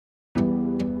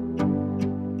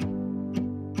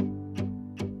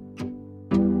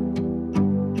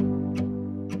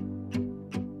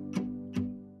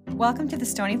Welcome to the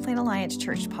Stony Plain Alliance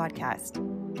Church podcast.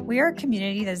 We are a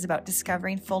community that is about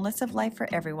discovering fullness of life for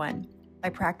everyone by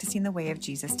practicing the way of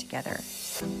Jesus together.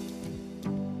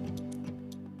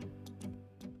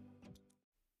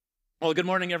 Well, good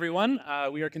morning, everyone.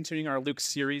 We are continuing our Luke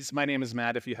series. My name is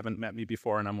Matt, if you haven't met me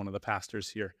before, and I'm one of the pastors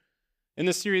here. In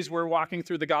this series, we're walking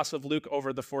through the Gospel of Luke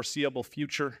over the foreseeable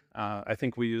future. I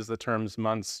think we used the terms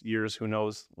months, years, who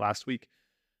knows, last week.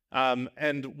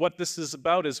 And what this is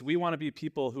about is we want to be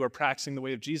people who are practicing the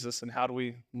way of Jesus. And how do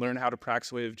we learn how to practice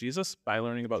the way of Jesus? By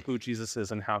learning about who Jesus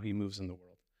is and how he moves in the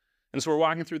world. And so we're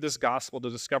walking through this gospel to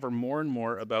discover more and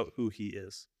more about who he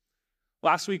is.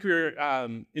 Last week, we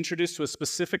were introduced to a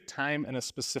specific time and a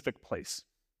specific place.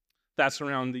 That's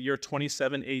around the year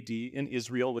 27 AD in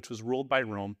Israel, which was ruled by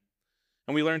Rome.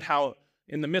 And we learned how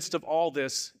in the midst of all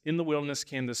this, in the wilderness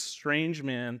came this strange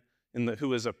man who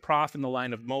was a prophet in the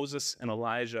line of Moses and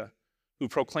Elijah, who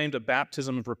proclaimed a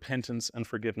baptism of repentance and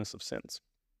forgiveness of sins.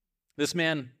 This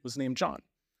man was named John.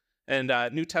 And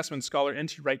New Testament scholar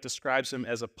N.T. Wright describes him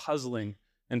as a puzzling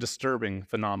and disturbing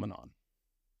phenomenon,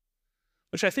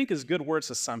 which I think is good words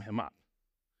to sum him up.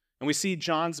 And we see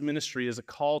John's ministry as a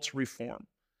call to reform.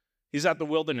 He's at the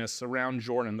wilderness around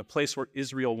Jordan, the place where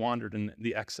Israel wandered in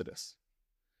the Exodus.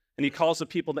 And he calls the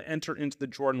people to enter into the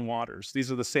Jordan waters. These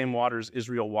are the same waters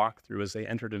Israel walked through as they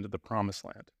entered into the Promised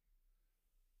Land.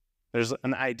 There's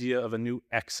an idea of a new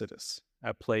Exodus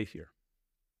at play here.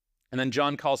 And then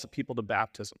John calls the people to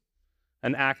baptism,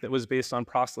 an act that was based on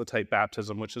proselyte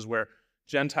baptism, which is where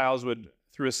Gentiles would,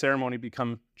 through a ceremony,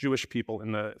 become Jewish people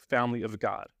in the family of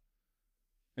God.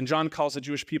 And John calls the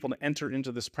Jewish people to enter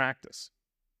into this practice.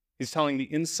 He's telling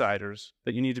the insiders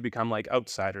that you need to become like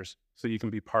outsiders so you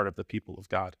can be part of the people of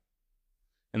God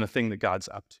and the thing that God's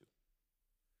up to.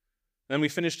 Then we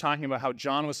finished talking about how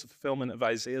John was the fulfillment of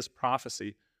Isaiah's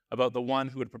prophecy about the one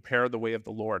who would prepare the way of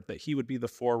the Lord, that he would be the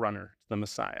forerunner to the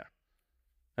Messiah.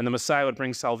 And the Messiah would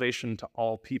bring salvation to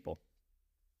all people.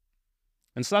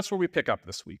 And so that's where we pick up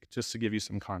this week, just to give you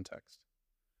some context.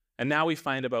 And now we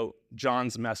find about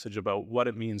John's message about what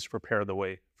it means to prepare the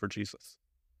way for Jesus.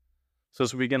 So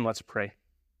as we begin, let's pray.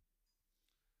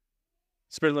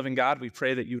 Spirit of the living God, we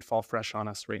pray that you would fall fresh on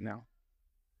us right now.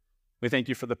 We thank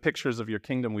you for the pictures of your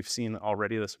kingdom we've seen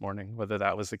already this morning, whether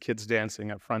that was the kids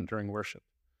dancing up front during worship,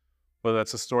 whether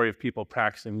that's a story of people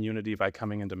practicing unity by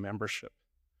coming into membership,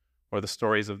 or the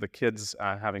stories of the kids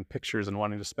having pictures and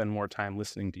wanting to spend more time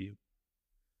listening to you.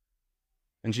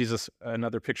 And Jesus,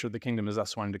 another picture of the kingdom is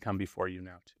us wanting to come before you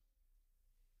now too.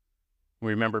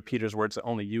 We remember Peter's words that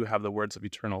only you have the words of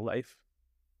eternal life.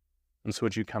 And so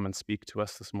would you come and speak to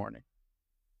us this morning?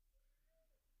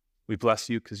 We bless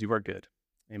you because you are good.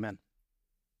 Amen.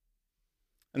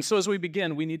 And so as we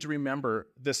begin, we need to remember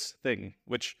this thing,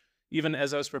 which even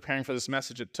as I was preparing for this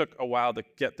message, it took a while to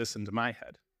get this into my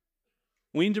head.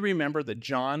 We need to remember that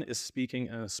John is speaking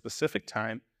in a specific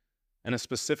time and a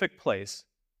specific place,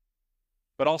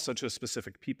 but also to a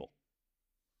specific people.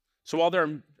 So while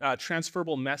there are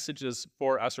transferable messages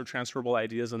for us or transferable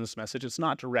ideas in this message, it's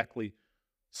not directly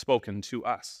spoken to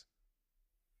us.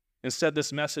 Instead,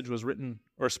 this message was written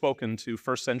or spoken to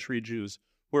first century Jews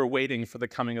who were waiting for the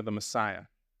coming of the Messiah,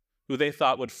 who they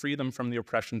thought would free them from the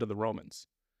oppression to the Romans.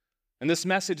 And this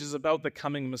message is about the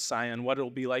coming Messiah and what it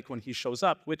will be like when he shows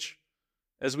up, which,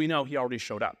 as we know, he already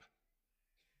showed up.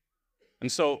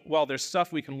 And so while there's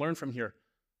stuff we can learn from here,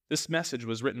 this message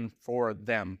was written for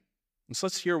them. And so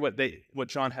let's hear what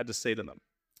John had to say to them.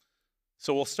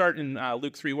 So we'll start in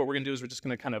Luke 3. What we're going to do is we're just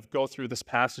going to kind of go through this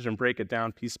passage and break it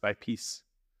down piece by piece.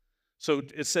 So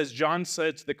it says, John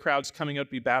said to the crowds coming out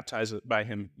to be baptized by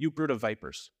him, "You brood of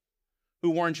vipers, who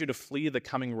warned you to flee the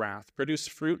coming wrath? Produce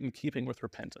fruit in keeping with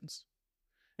repentance.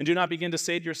 And do not begin to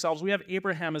say to yourselves, we have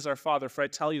Abraham as our father, for I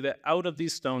tell you that out of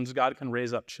these stones God can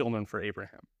raise up children for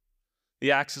Abraham.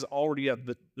 The axe is already at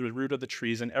the root of the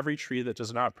trees, and every tree that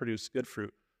does not produce good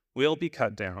fruit will be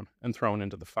cut down and thrown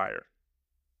into the fire."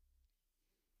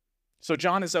 So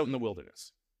John is out in the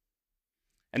wilderness.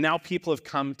 And now people have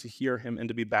come to hear him and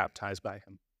to be baptized by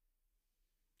him.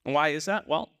 And why is that?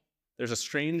 Well, there's a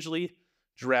strangely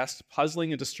dressed,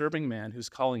 puzzling, and disturbing man who's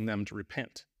calling them to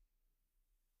repent.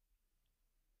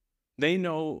 They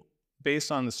know, based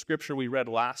on the scripture we read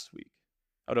last week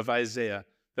out of Isaiah,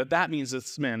 that means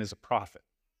this man is a prophet.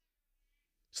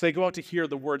 So they go out to hear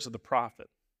the words of the prophet.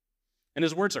 And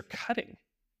his words are cutting.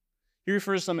 He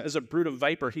refers to them as a brood of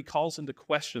viper. He calls into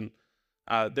question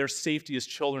their safety as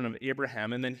children of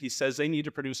Abraham. And then he says they need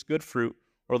to produce good fruit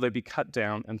or they'll be cut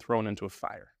down and thrown into a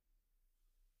fire.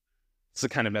 It's the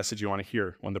kind of message you want to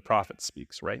hear when the prophet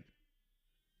speaks, right?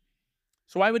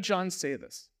 So why would John say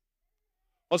this?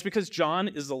 Well, it's because John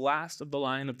is the last of the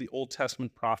line of the Old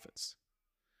Testament prophets.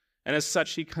 And as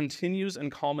such, he continues and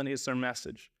culminates their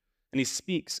message. And he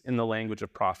speaks in the language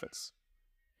of prophets,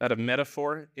 that of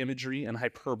metaphor, imagery, and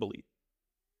hyperbole.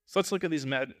 So let's look at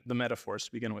the metaphors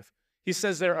to begin with. He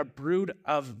says they're a brood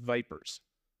of vipers.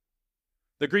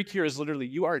 The Greek here is literally,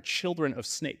 you are children of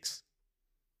snakes.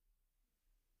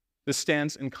 This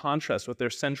stands in contrast with their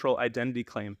central identity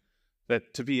claim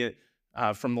that to be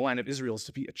from the line of Israel is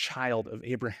to be a child of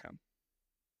Abraham.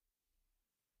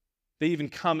 They even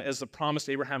come as the promised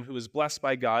Abraham who was blessed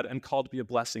by God and called to be a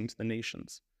blessing to the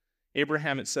nations.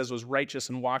 Abraham, it says, was righteous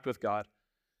and walked with God.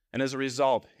 And as a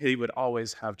result, he would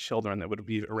always have children that would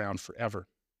be around forever.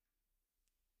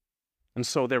 And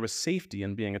so there was safety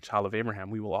in being a child of Abraham.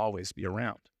 We will always be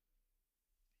around.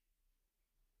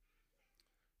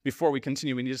 Before we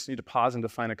continue, we just need to pause and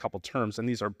define a couple terms, and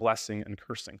these are blessing and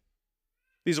cursing.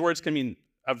 These words can mean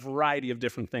a variety of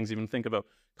different things. Even think about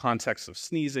contexts of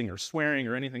sneezing or swearing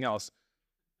or anything else.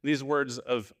 These words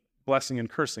of blessing and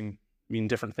cursing mean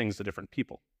different things to different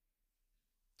people.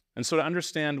 And so to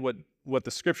understand what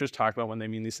the scriptures talk about when they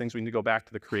mean these things, we need to go back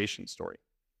to the creation story.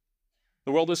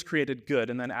 The world was created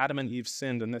good, and then Adam and Eve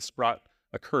sinned, and this brought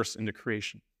a curse into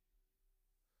creation.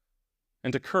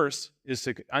 And to curse is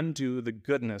to undo the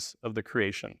goodness of the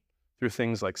creation through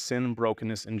things like sin,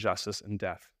 brokenness, injustice, and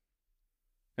death.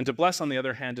 And to bless, on the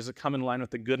other hand, is to come in line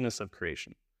with the goodness of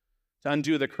creation, to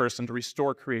undo the curse and to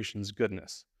restore creation's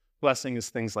goodness. Blessing is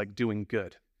things like doing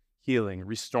good, healing,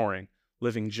 restoring,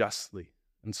 living justly,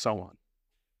 and so on.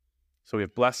 So we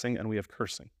have blessing and we have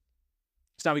cursing.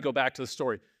 So now we go back to the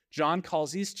story. John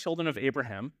calls these children of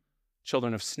Abraham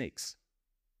children of snakes.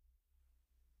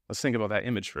 Let's think about that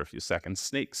image for a few seconds.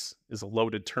 Snakes is a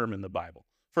loaded term in the Bible.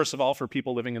 First of all, for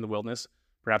people living in the wilderness,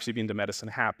 perhaps you've been to Medicine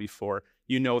Hat before,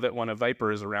 you know that when a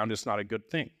viper is around, it's not a good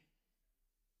thing.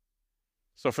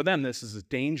 So for them, this is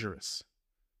dangerous.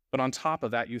 But on top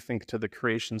of that, you think to the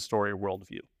creation story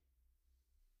worldview.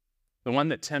 The one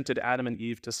that tempted Adam and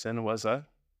Eve to sin was a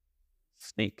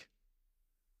snake.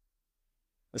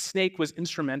 The snake was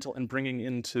instrumental in bringing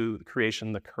into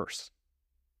creation the curse.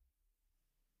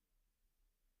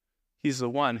 He's the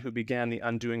one who began the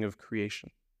undoing of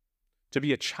creation. To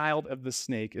be a child of the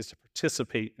snake is to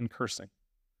participate in cursing.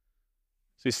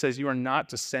 So he says, you are not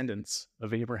descendants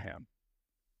of Abraham.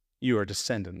 You are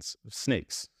descendants of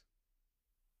snakes.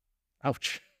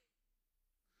 Ouch.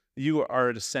 You are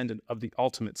a descendant of the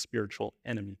ultimate spiritual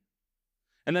enemy.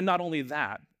 And then not only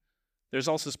that, there's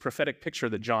also this prophetic picture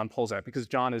that John pulls out, because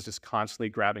John is just constantly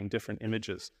grabbing different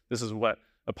images. This is what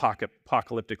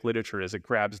apocalyptic literature is. It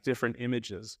grabs different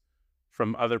images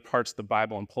from other parts of the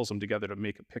Bible and pulls them together to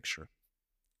make a picture.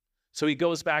 So he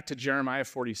goes back to Jeremiah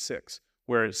 46,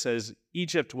 where it says,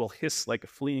 Egypt will hiss like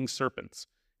fleeing serpents,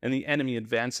 and the enemy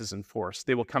advances in force.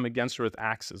 They will come against her with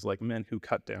axes like men who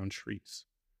cut down trees.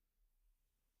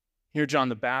 Here John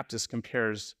the Baptist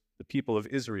compares the people of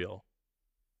Israel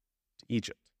to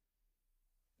Egypt.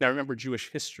 Now remember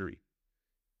Jewish history.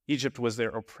 Egypt was their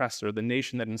oppressor, the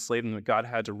nation that enslaved them that God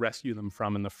had to rescue them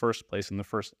from in the first place, in the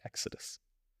first Exodus.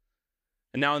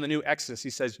 And now in the new Exodus, he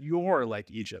says, you're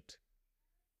like Egypt,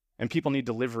 and people need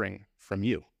delivering from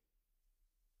you.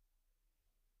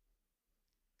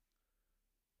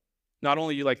 Not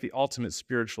only are you like the ultimate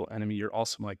spiritual enemy, you're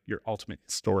also like your ultimate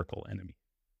historical enemy.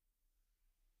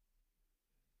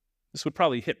 This would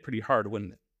probably hit pretty hard,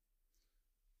 wouldn't it?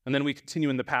 And then we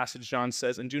continue in the passage, John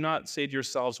says, and do not say to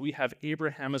yourselves, we have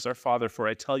Abraham as our father, for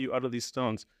I tell you, out of these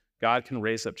stones, God can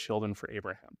raise up children for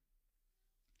Abraham.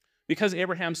 Because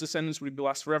Abraham's descendants would be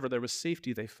blessed forever, there was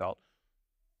safety, they felt,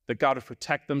 that God would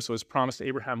protect them, so his promise to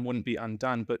Abraham wouldn't be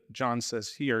undone. But John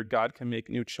says here, God can make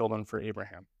new children for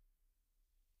Abraham.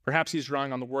 Perhaps he's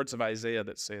drawing on the words of Isaiah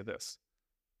that say this,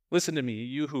 listen to me,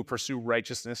 you who pursue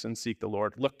righteousness and seek the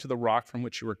Lord. Look to the rock from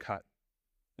which you were cut,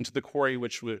 and to the quarry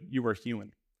which you were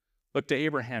hewn. Look to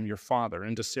Abraham, your father,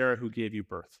 and to Sarah who gave you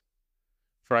birth.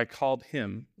 For when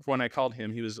I called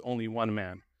him, he was only one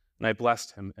man, and I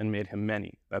blessed him and made him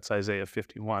many. That's Isaiah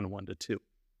 51, 1-2.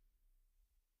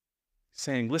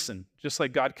 Saying, listen, just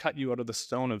like God cut you out of the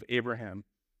stone of Abraham,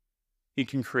 he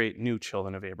can create new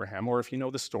children of Abraham. Or if you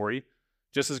know the story,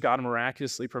 just as God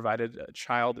miraculously provided a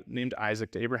child named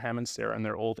Isaac to Abraham and Sarah in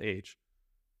their old age,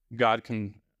 God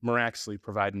can miraculously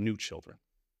provide new children.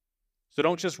 So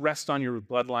don't just rest on your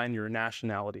bloodline, your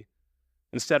nationality.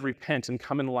 Instead, repent and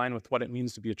come in line with what it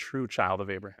means to be a true child of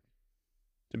Abraham,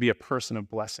 to be a person of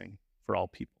blessing for all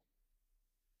people.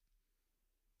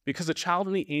 Because a child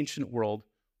in the ancient world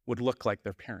would look like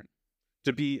their parent.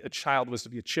 To be a child was to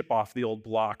be a chip off the old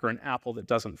block or an apple that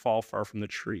doesn't fall far from the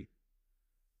tree.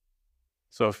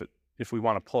 So if if we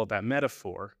want to pull out that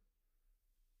metaphor,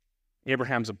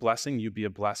 Abraham's a blessing, you be a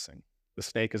blessing. The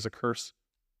snake is a curse,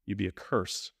 you be a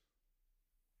curse.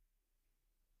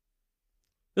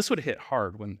 This would hit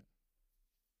hard when,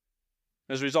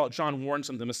 as a result, John warns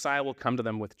them the Messiah will come to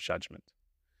them with judgment.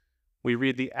 We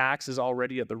read the axe is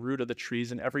already at the root of the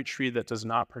trees, and every tree that does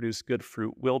not produce good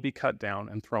fruit will be cut down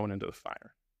and thrown into the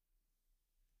fire.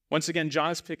 Once again,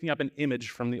 John is picking up an image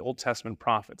from the Old Testament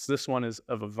prophets. This one is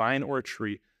of a vine or a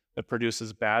tree that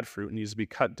produces bad fruit and needs to be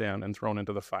cut down and thrown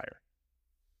into the fire.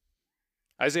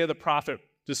 Isaiah the prophet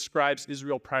describes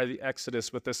Israel prior to the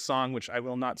Exodus with this song, which I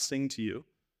will not sing to you,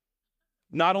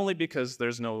 not only because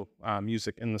there's no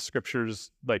music in the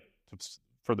scriptures like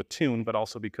for the tune, but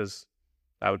also because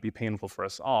that would be painful for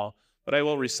us all. But I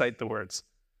will recite the words.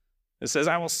 It says,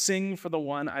 I will sing for the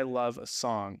one I love a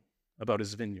song about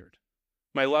his vineyard.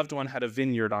 My loved one had a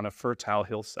vineyard on a fertile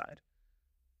hillside.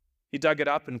 He dug it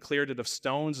up and cleared it of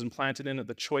stones and planted in it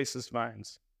the choicest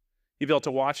vines. He built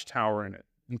a watchtower in it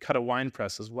and cut a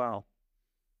winepress as well.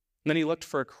 And then he looked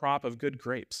for a crop of good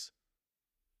grapes,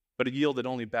 but it yielded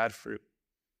only bad fruit.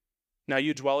 Now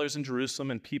you dwellers in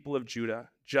Jerusalem and people of Judah,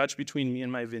 judge between me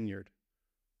and my vineyard.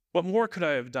 What more could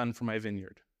I have done for my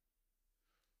vineyard?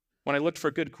 When I looked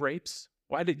for good grapes,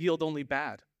 why did it yield only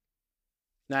bad?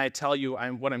 Now I tell you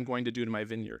what I'm going to do to my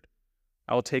vineyard.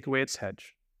 I will take away its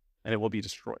hedge, and it will be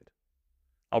destroyed.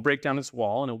 I'll break down its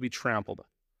wall, and it will be trampled.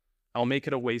 I'll make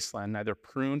it a wasteland, neither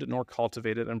pruned nor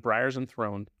cultivated, and briars and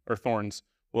thorns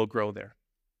will grow there.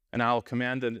 And I'll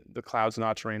command the clouds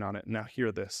not to rain on it. Now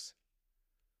hear this.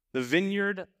 The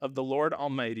vineyard of the Lord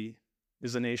Almighty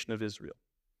is the nation of Israel,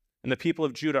 and the people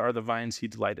of Judah are the vines he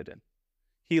delighted in.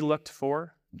 He looked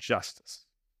for justice,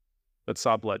 but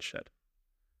saw bloodshed,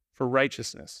 for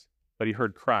righteousness, but he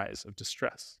heard cries of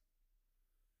distress.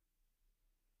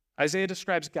 Isaiah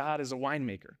describes God as a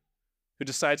winemaker who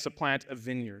decides to plant a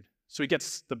vineyard. So he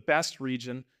gets the best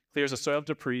region, clears the soil of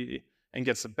debris, and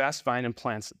gets the best vine and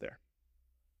plants it there.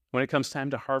 When it comes time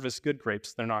to harvest good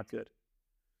grapes, they're not good.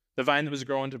 The vine that was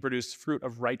grown to produce fruit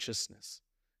of righteousness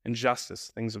and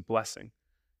justice, things of blessing,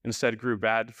 instead grew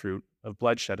bad fruit of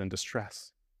bloodshed and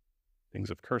distress, things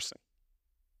of cursing.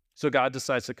 So God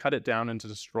decides to cut it down and to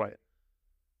destroy it,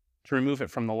 to remove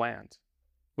it from the land,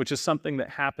 which is something that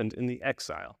happened in the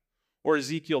exile. Or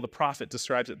Ezekiel the prophet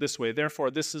describes it this way,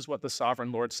 therefore this is what the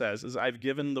sovereign Lord says, is I've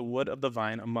given the wood of the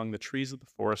vine among the trees of the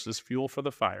forest as fuel for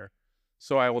the fire,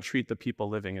 so I will treat the people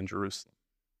living in Jerusalem.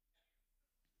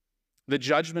 The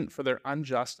judgment for their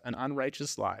unjust and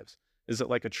unrighteous lives is that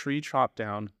like a tree chopped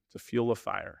down to fuel a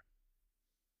fire.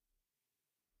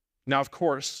 Now, of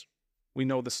course, we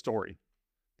know the story.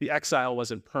 The exile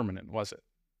wasn't permanent, was it?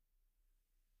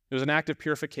 It was an act of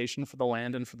purification for the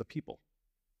land and for the people.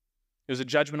 It was a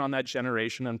judgment on that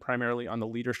generation and primarily on the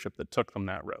leadership that took them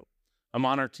that road, a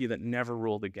monarchy that never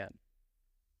ruled again.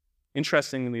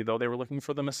 Interestingly, though, they were looking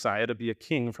for the Messiah to be a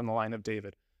king from the line of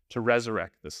David, to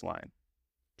resurrect this line,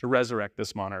 to resurrect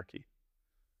this monarchy,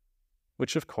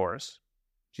 which, of course,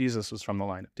 Jesus was from the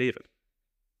line of David.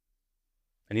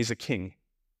 And he's a king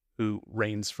who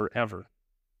reigns forever,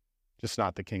 just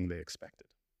not the king they expected.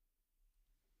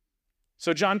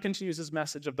 So John continues his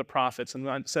message of the prophets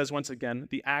and says once again,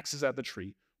 the axe is at the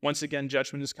tree. Once again,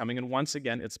 judgment is coming, and once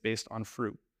again, it's based on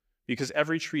fruit, because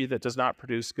every tree that does not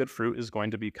produce good fruit is going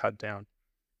to be cut down.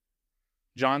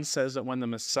 John says that when the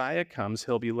Messiah comes,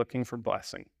 he'll be looking for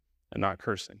blessing and not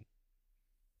cursing,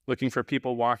 looking for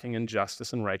people walking in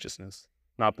justice and righteousness,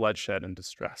 not bloodshed and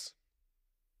distress.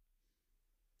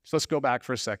 So let's go back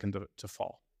for a second to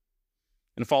fall.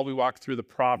 In fall, we walked through the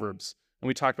Proverbs, and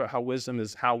we talked about how wisdom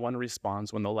is how one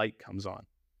responds when the light comes on.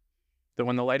 That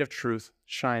when the light of truth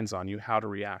shines on you, how do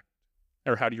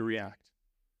you react?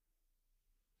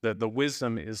 That the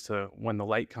wisdom is to, when the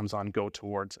light comes on, go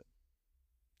towards it.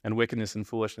 And wickedness and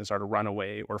foolishness are to run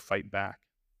away or fight back.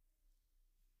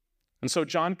 And so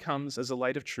John comes as a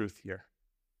light of truth here.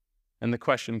 And the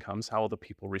question comes, how will the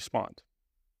people respond?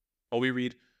 Well, we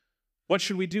read, what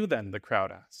should we do then? The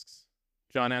crowd asks.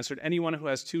 John answered, anyone who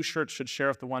has 2 shirts should share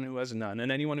with the one who has none,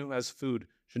 and anyone who has food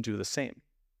should do the same.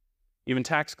 Even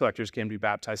tax collectors came to be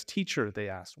baptized. Teacher, they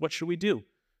asked, what should we do?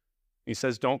 He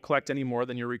says, don't collect any more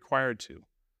than you're required to.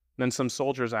 Then some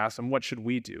soldiers asked him, what should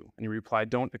we do? And he replied,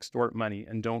 don't extort money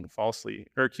and don't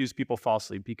accuse people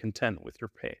falsely. Be content with your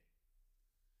pay.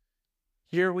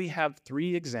 Here we have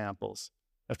 3 examples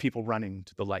of people running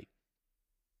to the light.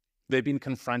 They've been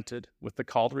confronted with the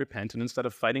call to repent, and instead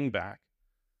of fighting back,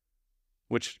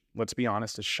 which, let's be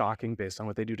honest, is shocking based on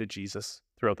what they do to Jesus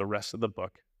throughout the rest of the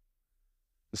book,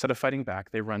 instead of fighting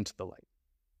back, they run to the light.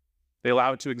 They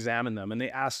allow it to examine them, and they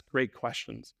ask great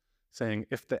questions. saying,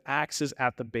 if the axe is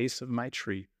at the base of my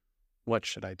tree, what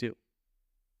should I do?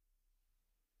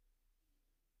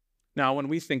 Now, when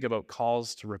we think about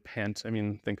calls to repent,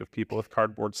 think of people with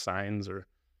cardboard signs or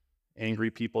angry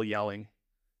people yelling.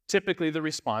 Typically, the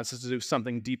response is to do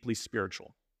something deeply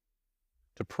spiritual,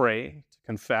 to pray, to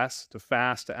confess, to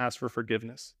fast, to ask for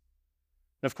forgiveness.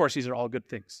 And of course, these are all good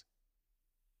things.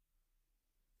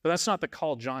 But that's not the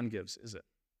call John gives, is it?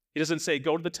 He doesn't say,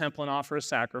 go to the temple and offer a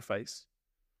sacrifice,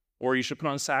 or you should put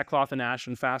on sackcloth and ash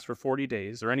and fast for 40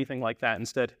 days, or anything like that.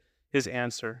 Instead, his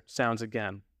answer sounds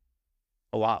again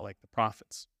a lot like the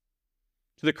prophets.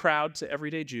 To the crowd, to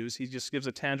everyday Jews, he just gives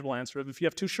a tangible answer of, if you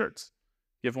have 2 shirts,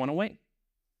 give one away.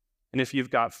 And if you've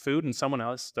got food and someone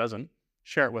else doesn't,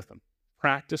 share it with them.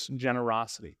 Practice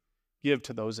generosity. Give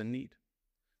to those in need.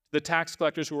 The tax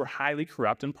collectors who were highly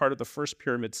corrupt and part of the first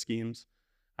pyramid schemes,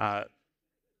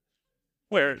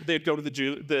 where they'd go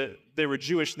to they were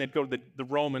Jewish, and they'd go to the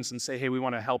Romans and say, hey, we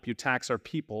want to help you tax our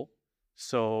people,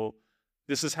 so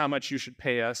this is how much you should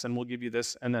pay us, and we'll give you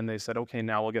this. And then they said, okay,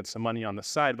 now we'll get some money on the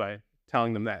side by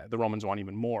telling them that the Romans want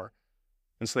even more.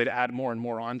 And so they'd add more and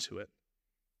more onto it.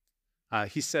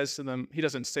 He says to them, he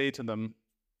doesn't say to them,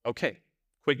 okay,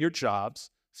 quit your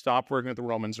jobs, stop working with the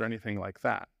Romans or anything like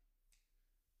that.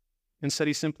 Instead,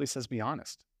 he simply says, be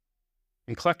honest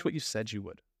and collect what you said you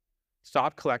would.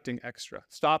 Stop collecting extra.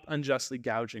 Stop unjustly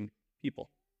gouging people.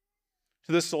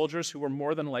 To the soldiers who were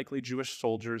more than likely Jewish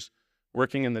soldiers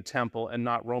working in the temple and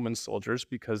not Roman soldiers,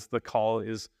 because the call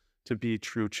is to be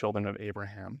true children of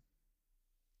Abraham,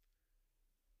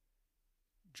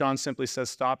 John simply says,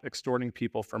 stop extorting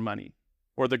people for money.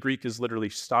 Or the Greek is literally,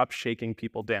 stop shaking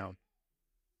people down.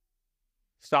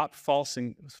 Stop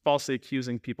falsely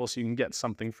accusing people so you can get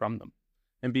something from them,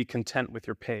 and be content with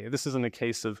your pay. This isn't a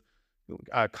case of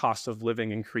cost of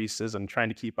living increases and trying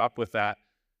to keep up with that.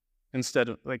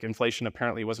 Instead, like inflation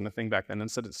apparently wasn't a thing back then.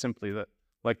 Instead, it's simply that,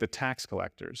 like the tax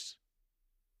collectors,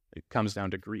 it comes down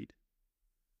to greed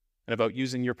and about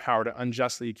using your power to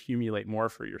unjustly accumulate more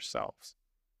for yourselves.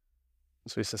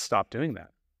 So he says, stop doing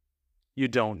that. You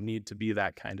don't need to be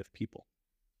that kind of people.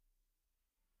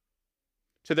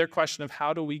 To their question of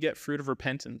how do we get fruit of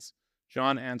repentance,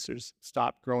 John answers,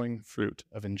 stop growing fruit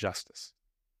of injustice.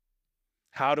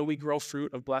 How do we grow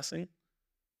fruit of blessing?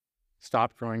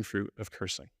 Stop growing fruit of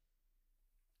cursing.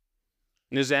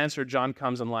 In his answer, John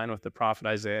comes in line with the prophet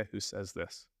Isaiah, who says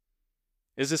this: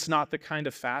 is this not the kind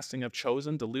of fasting I've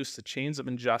chosen, to loose the chains of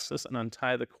injustice and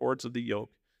untie the cords of the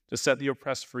yoke, to set the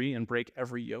oppressed free and break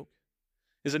every yoke?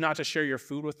 Is it not to share your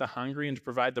food with the hungry and to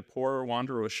provide the poor or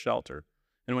wanderer with shelter?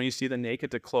 And when you see the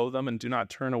naked, to clothe them, and do not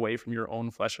turn away from your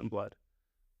own flesh and blood?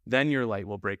 Then your light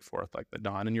will break forth like the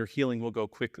dawn, and your healing will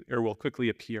quickly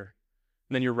appear.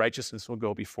 And then your righteousness will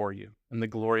go before you, and the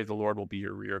glory of the Lord will be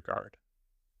your rear guard.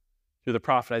 Through the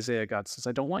prophet Isaiah, God says,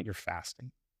 I don't want your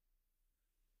fasting.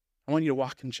 I want you to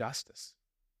walk in justice,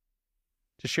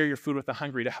 to share your food with the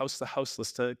hungry, to house the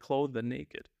houseless, to clothe the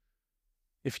naked.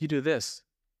 If you do this,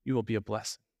 you will be a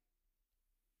blessing.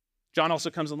 John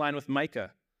also comes in line with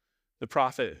Micah, the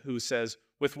prophet, who says,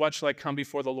 with what shall I come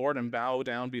before the Lord and bow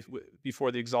down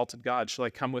before the exalted God? Shall I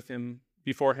come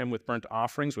before him with burnt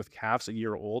offerings, with calves a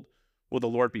year old? Will the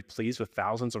Lord be pleased with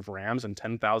thousands of rams and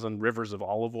 10,000 rivers of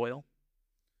olive oil?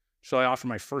 Shall I offer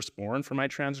my firstborn for my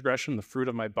transgression, the fruit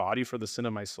of my body for the sin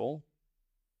of my soul?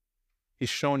 He's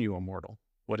shown you, O mortal,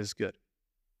 what is good.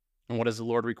 And what does the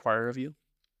Lord require of you?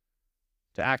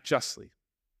 To act justly,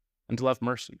 and to love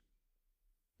mercy,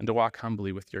 and to walk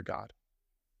humbly with your God.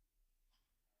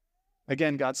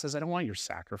 Again, God says, I don't want your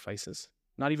sacrifices,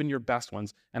 not even your best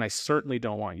ones, and I certainly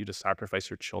don't want you to sacrifice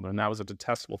your children. That was a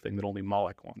detestable thing that only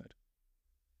Moloch wanted.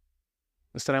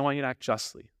 Instead, I want you to act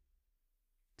justly,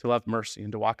 to love mercy,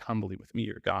 and to walk humbly with me,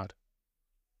 your God.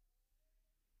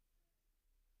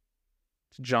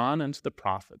 To John and to the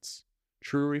prophets,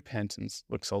 true repentance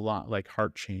looks a lot like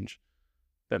heart change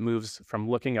that moves from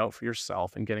looking out for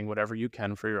yourself and getting whatever you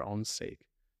can for your own sake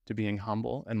to being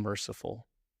humble and merciful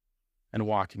and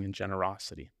walking in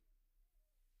generosity.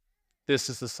 This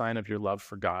is the sign of your love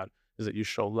for God, is that you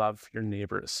show love for your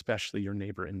neighbor, especially your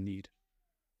neighbor in need,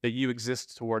 that you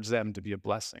exist towards them to be a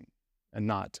blessing and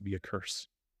not to be a curse.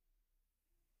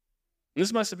 And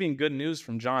this must have been good news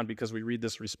from John, because we read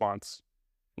this response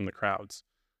from the crowds.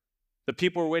 The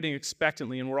people were waiting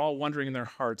expectantly and were all wondering in their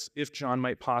hearts if John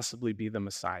might possibly be the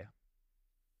Messiah.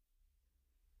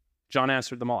 John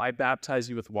answered them all, I baptize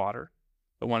you with water,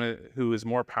 but one who is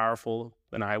more powerful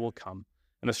than I will come,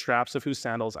 and the straps of whose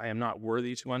sandals I am not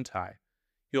worthy to untie.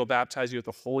 He will baptize you with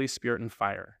the Holy Spirit and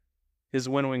fire. His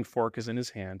winnowing fork is in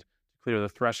his hand to clear the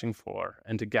threshing floor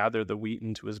and to gather the wheat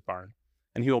into his barn,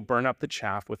 and he will burn up the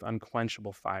chaff with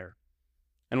unquenchable fire.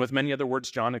 And with many other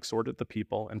words, John exhorted the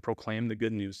people and proclaimed the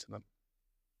good news to them.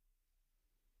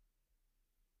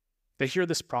 They hear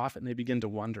this prophet and they begin to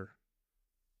wonder,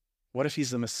 what if he's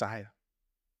the Messiah?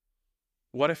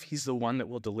 What if he's the one that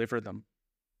will deliver them?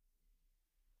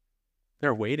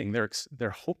 They're waiting, they're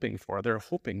hoping for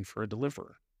a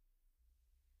deliverer.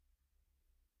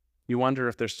 You wonder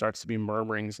if there starts to be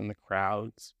murmurings in the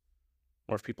crowds,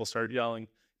 or if people start yelling,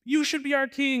 "You should be our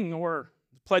king," or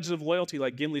pledges of loyalty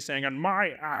like Gimli saying, "On my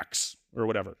axe," or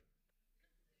whatever.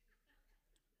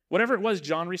 Whatever it was,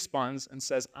 John responds and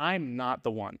says, "I'm not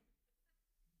the one.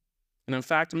 And in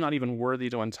fact, I'm not even worthy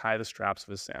to untie the straps of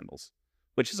his sandals,"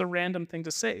 which is a random thing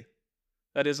to say.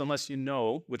 That is, unless you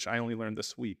know, which I only learned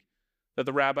this week, that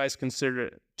the rabbis consider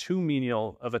it too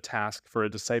menial of a task for a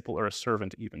disciple or a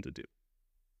servant even to do.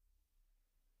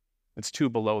 It's too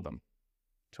below them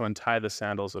to untie the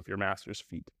sandals of your master's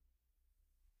feet.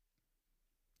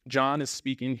 John is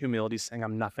speaking in humility, saying,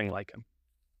 I'm nothing like him.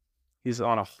 He's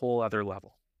on a whole other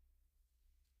level.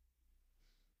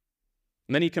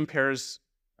 And then he compares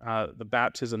the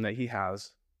baptism that he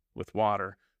has with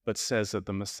water, but says that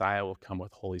the Messiah will come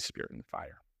with Holy Spirit and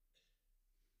fire.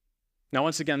 Now,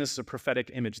 once again, this is a prophetic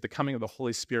image. The coming of the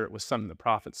Holy Spirit was something the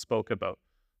prophets spoke about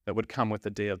that would come with the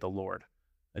day of the Lord,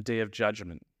 a day of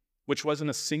judgment, which wasn't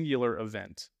a singular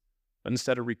event, but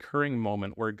instead a recurring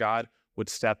moment where God would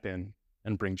step in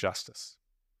and bring justice.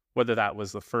 Whether that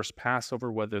was the first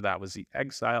Passover, whether that was the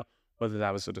exile, whether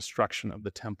that was the destruction of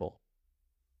the temple.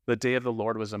 The day of the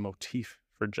Lord was a motif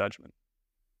for judgment.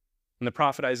 And the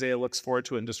prophet Isaiah looks forward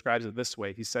to it and describes it this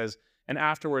way. He says, "And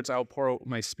afterwards I will pour out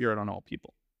my spirit on all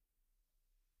people.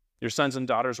 Your sons and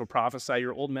daughters will prophesy,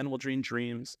 your old men will dream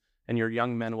dreams, and your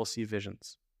young men will see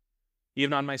visions.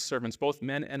 Even on my servants, both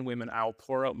men and women, I will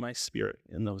pour out my spirit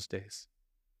in those days.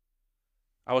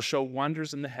 I will show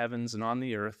wonders in the heavens and on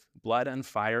the earth, blood and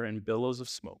fire and billows of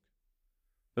smoke.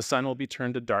 The sun will be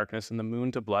turned to darkness and the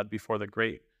moon to blood before the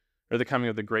coming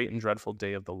of the great and dreadful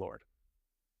day of the Lord.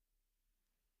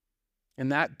 In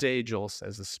that day," Joel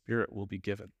says, "the Spirit will be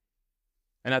given.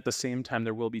 And at the same time,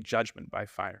 there will be judgment by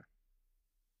fire."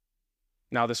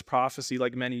 Now, this prophecy,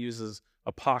 like many, uses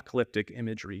apocalyptic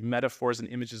imagery. Metaphors and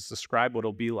images describe what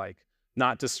it'll be like,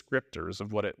 not descriptors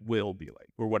of what it will be like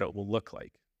or what it will look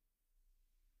like.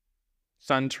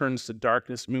 Sun turns to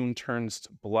darkness, moon turns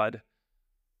to blood.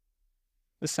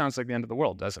 This sounds like the end of the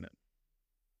world, doesn't it?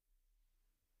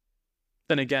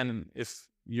 Then again, if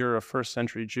you're a first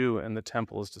century Jew and the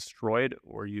temple is destroyed,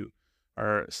 or you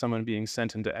are someone being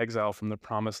sent into exile from the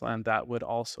promised land, that would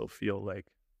also feel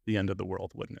like the end of the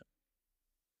world, wouldn't it?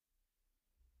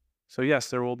 So yes,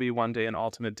 there will be one day an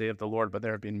ultimate day of the Lord, but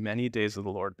there have been many days of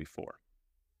the Lord before.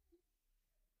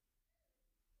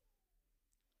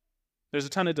 There's a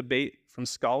ton of debate from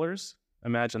scholars.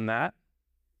 Imagine that.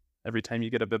 Every time you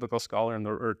get a biblical scholar,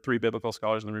 or 3 biblical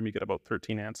scholars in the room, you get about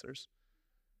 13 answers.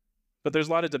 But there's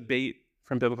a lot of debate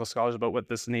from biblical scholars about what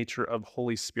this nature of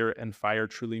Holy Spirit and fire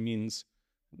truly means.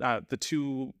 The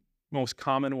 2 most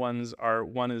common ones are,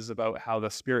 one is about how the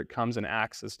Spirit comes and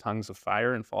acts as tongues of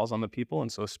fire and falls on the people, and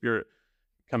so Spirit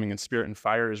coming in Spirit and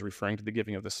fire is referring to the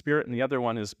giving of the Spirit. And the other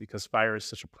one is because fire is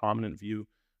such a prominent view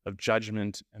of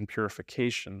judgment and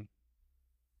purification,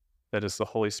 that is the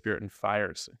Holy Spirit and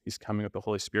fire. So he's coming with the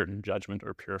Holy Spirit in judgment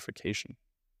or purification.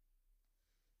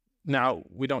 Now,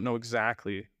 we don't know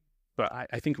exactly, but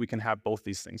I think we can have both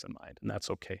these things in mind, and that's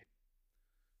okay.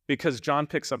 Because John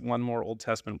picks up one more Old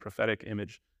Testament prophetic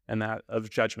image, and that of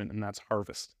judgment, and that's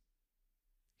harvest.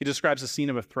 He describes the scene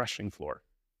of a threshing floor.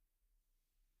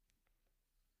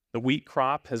 The wheat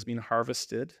crop has been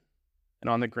harvested, and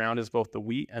on the ground is both the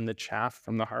wheat and the chaff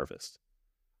from the harvest.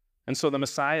 And so the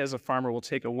Messiah, as a farmer, will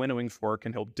take a winnowing fork,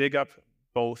 and he'll dig up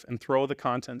both and throw the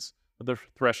contents of the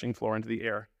threshing floor into the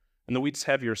air. And the wheat's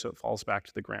heavier, so it falls back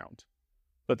to the ground.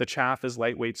 But the chaff is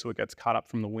lightweight, so it gets caught up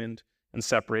from the wind and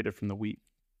separated from the wheat.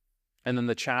 And then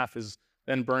the chaff is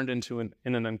then burned in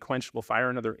an unquenchable fire,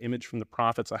 another image from the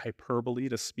prophets, a hyperbole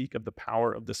to speak of the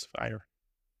power of this fire.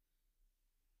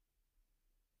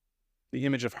 The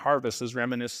image of harvest is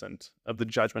reminiscent of the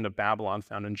judgment of Babylon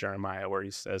found in Jeremiah, where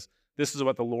he says, "This is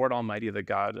what the Lord Almighty, the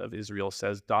God of Israel,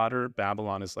 says, Daughter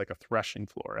Babylon is like a threshing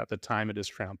floor. At the time it is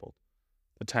trampled.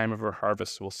 The time of her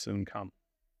harvest will soon come."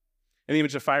 And the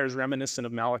image of fire is reminiscent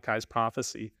of Malachi's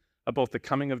prophecy of both the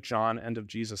coming of John and of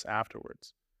Jesus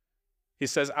afterwards. He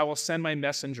says, "I will send my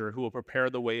messenger who will prepare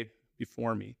the way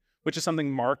before me," which is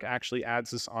something Mark actually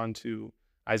adds this onto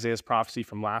Isaiah's prophecy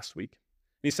from last week.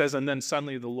 And he says, "And then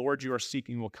suddenly the Lord you are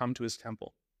seeking will come to his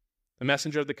temple. The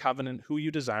messenger of the covenant who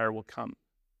you desire will come,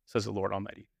 says the Lord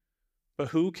Almighty. But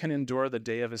who can endure the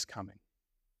day of his coming?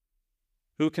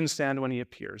 Who can stand when he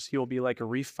appears? He will be like a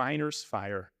refiner's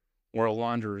fire or a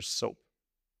launderer's soap.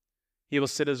 He will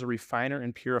sit as a refiner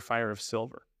and purifier of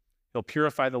silver. He'll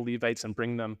purify the Levites and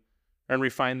bring them and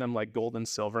refine them like gold and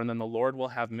silver. And then the Lord will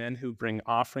have men who bring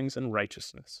offerings in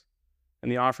righteousness.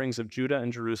 And the offerings of Judah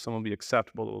and Jerusalem will be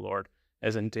acceptable to the Lord,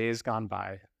 as in days gone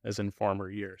by, as in former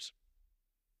years.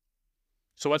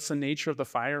 So what's the nature of the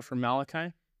fire for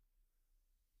Malachi?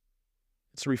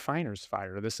 It's a refiner's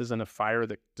fire. This isn't a fire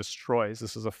that destroys.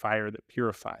 This is a fire that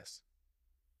purifies.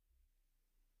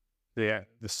 The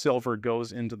silver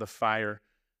goes into the fire,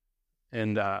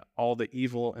 and all the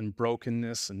evil and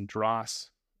brokenness and dross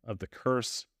of the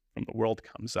curse from the world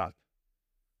comes up,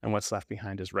 and what's left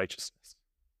behind is righteousness.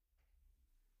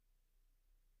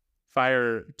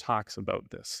 Fire talks about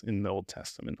this in the Old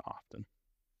Testament often.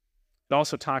 It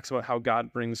also talks about how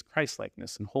God brings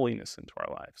Christ-likeness and holiness into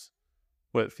our lives,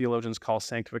 what theologians call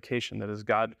sanctification, that as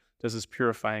God does his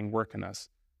purifying work in us,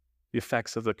 the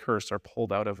effects of the curse are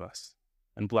pulled out of us,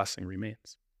 and blessing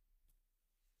remains.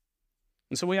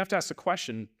 And so we have to ask the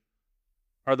question,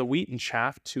 are the wheat and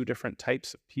chaff two different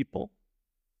types of people,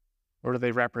 or do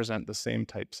they represent the same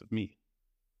types of me?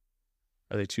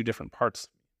 Are they two different parts of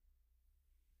me?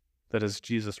 That as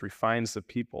Jesus refines the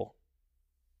people,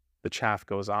 the chaff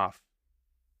goes off,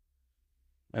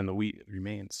 and the wheat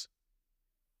remains.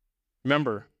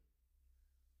 Remember,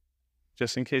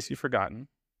 just in case you've forgotten,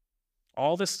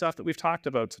 all this stuff that we've talked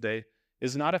about today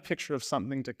is not a picture of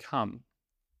something to come,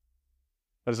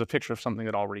 but is a picture of something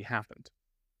that already happened.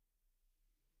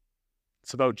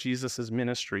 It's about Jesus'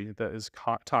 ministry that is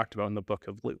talked about in the book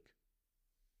of Luke.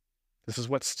 This is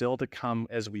what's still to come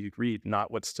as we read,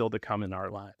 not what's still to come in our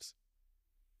lives.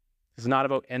 It's not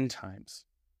about end times.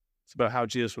 It's about how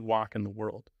Jesus would walk in the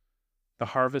world. The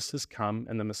harvest has come,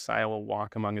 and the Messiah will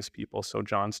walk among his people, so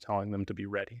John's telling them to be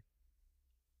ready.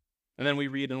 And then we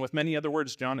read, and with many other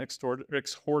words, John exhorted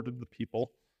the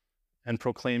people and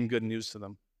proclaimed good news to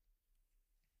them.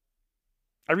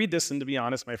 I read this, and to be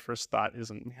honest, my first thought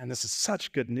isn't, man, this is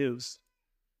such good news.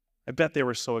 I bet they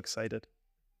were so excited.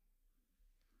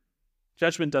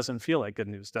 Judgment doesn't feel like good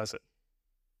news, does it?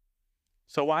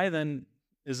 So why then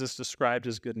is this described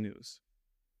as good news?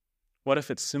 What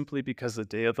if it's simply because the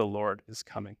day of the Lord is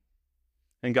coming,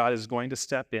 and God is going to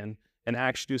step in and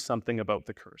actually do something about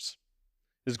the curse?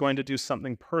 Is going to do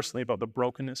something personally about the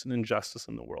brokenness and injustice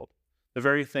in the world. The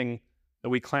very thing that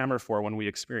we clamor for when we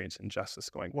experience injustice,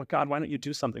 going, well, God, why don't you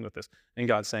do something with this? And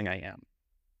God's saying, I am.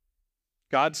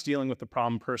 God's dealing with the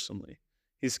problem personally.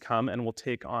 He's come and will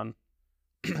take on,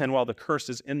 and while the curse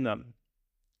is in them,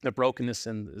 the brokenness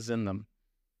is in them,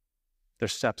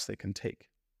 there's steps they can take.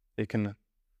 They can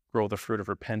grow the fruit of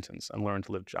repentance and learn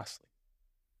to live justly.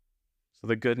 So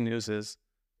the good news is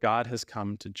God has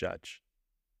come to judge.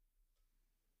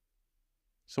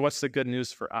 So what's the good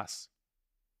news for us?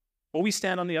 Well, we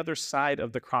stand on the other side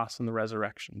of the cross and the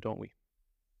resurrection, don't we?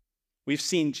 We've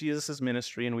seen Jesus'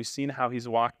 ministry, and we've seen how he's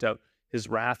walked out his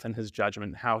wrath and his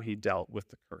judgment, how he dealt with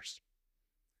the curse.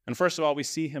 And first of all, we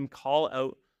see him call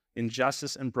out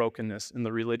injustice and brokenness in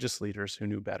the religious leaders who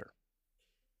knew better.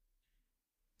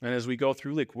 And as we go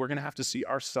through Luke, we're going to have to see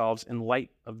ourselves in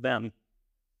light of them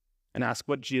and ask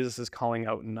what Jesus is calling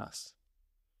out in us.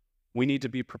 We need to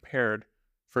be prepared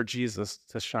for Jesus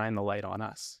to shine the light on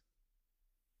us.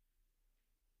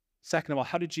 Second of all,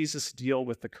 how did Jesus deal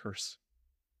with the curse?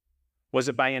 Was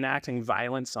it by enacting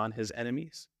violence on his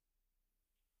enemies?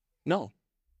 No.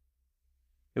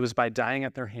 It was by dying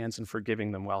at their hands and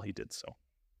forgiving them while he did so.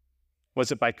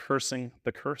 Was it by cursing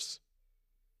the curse?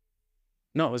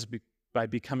 No, it was by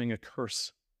becoming a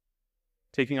curse,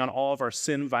 taking on all of our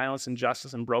sin, violence,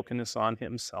 injustice, and brokenness on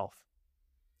himself,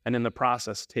 and in the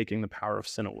process, taking the power of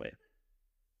sin away.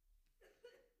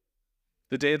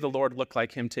 The day of the Lord looked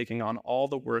like him taking on all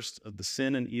the worst of the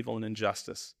sin and evil and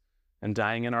injustice and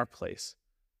dying in our place,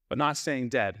 but not staying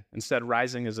dead, instead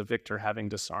rising as a victor, having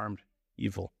disarmed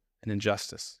evil and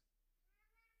injustice.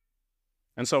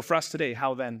 And so for us today,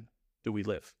 how then do we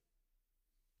live?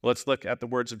 Let's look at the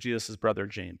words of Jesus' brother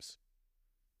James.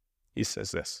 He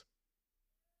says this: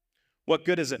 "What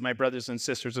good is it, my brothers and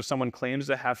sisters, if someone claims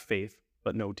to have faith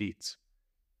but no deeds?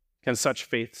 Can such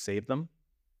faith save them?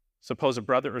 Suppose a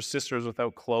brother or sister is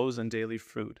without clothes and daily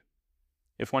food.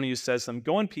 If one of you says to them,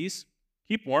 'Go in peace,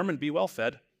 keep warm and be well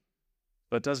fed,'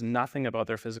 but does nothing about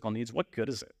their physical needs, what good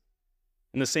is it?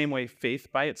 In the same way,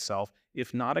 faith by itself,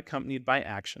 if not accompanied by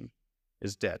action,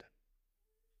 is dead.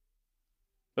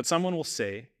 But someone will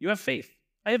say, 'You have faith,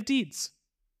 I have deeds.'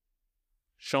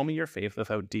 Show me your faith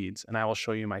without deeds, and I will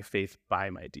show you my faith by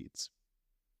my deeds.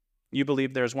 You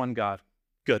believe there is one God.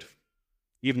 Good.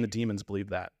 Even the demons believe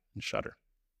that and shudder."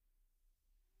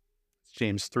 It's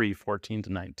James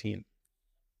 3:14-19.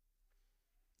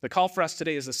 The call for us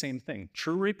today is the same thing.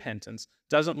 True repentance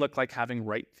doesn't look like having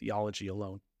right theology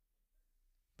alone,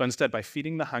 but instead by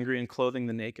feeding the hungry and clothing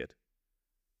the naked.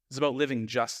 It's about living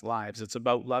just lives. It's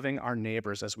about loving our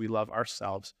neighbors as we love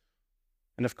ourselves.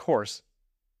 And of course,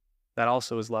 that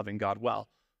also is loving God well.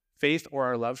 Faith or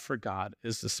our love for God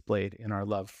is displayed in our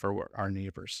love for our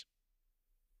neighbors.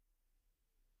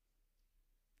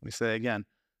 Let me say it again.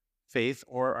 Faith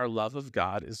or our love of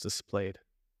God is displayed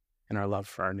in our love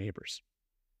for our neighbors.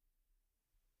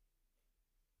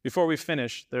 Before we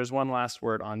finish, there's one last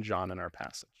word on John in our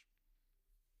passage.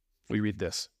 We read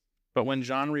this. But when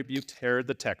John rebuked Herod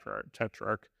the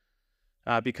Tetrarch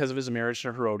because of his marriage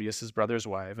to Herodias, his brother's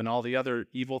wife, and all the other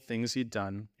evil things he'd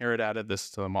done, Herod added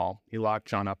this to them all. He locked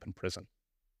John up in prison.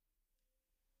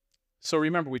 So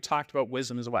remember, we talked about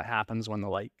wisdom is what happens when the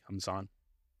light comes on.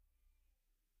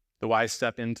 The wise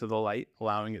step into the light,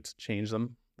 allowing it to change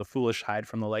them. The foolish hide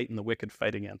from the light, and the wicked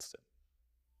fight against it.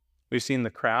 We've seen the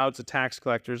crowds, the tax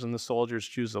collectors, and the soldiers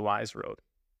choose the wise road.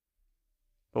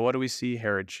 But what do we see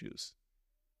Herod choose?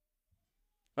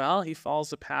 Well, he follows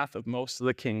the path of most of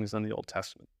the kings in the Old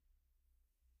Testament.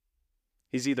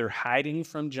 He's either hiding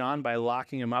from John by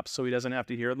locking him up so he doesn't have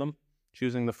to hear them,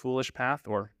 choosing the foolish path,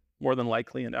 or more than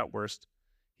likely, and at worst,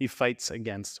 he fights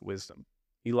against wisdom.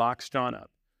 He locks John up,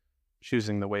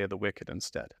 choosing the way of the wicked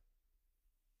instead.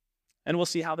 And we'll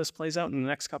see how this plays out in the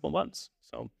next couple months.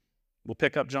 So we'll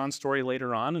pick up John's story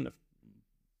later on, and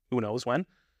who knows when.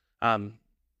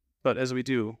 But as we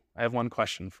do, I have one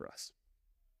question for us.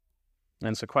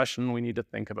 And it's a question we need to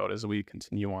think about as we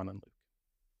continue on in Luke.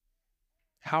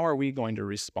 How are we going to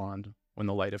respond when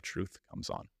the light of truth comes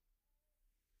on?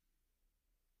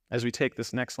 As we take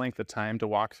this next length of time to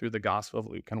walk through the Gospel of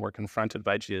Luke and we're confronted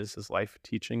by Jesus' life,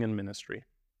 teaching, and ministry,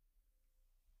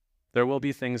 there will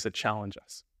be things that challenge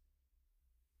us.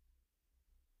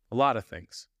 A lot of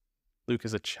things. Luke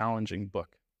is a challenging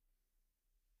book.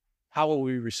 How will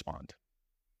we respond?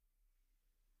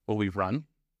 Will we run?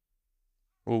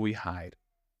 Will we hide?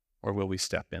 Or will we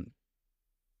step in?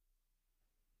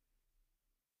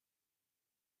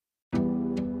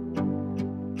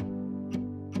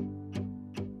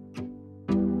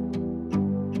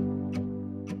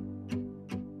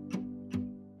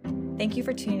 Thank you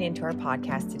for tuning into our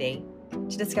podcast today.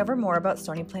 To discover more about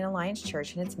Stony Plain Alliance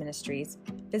Church and its ministries,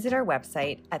 visit our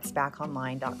website at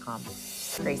spaconline.com.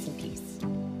 Grace and peace.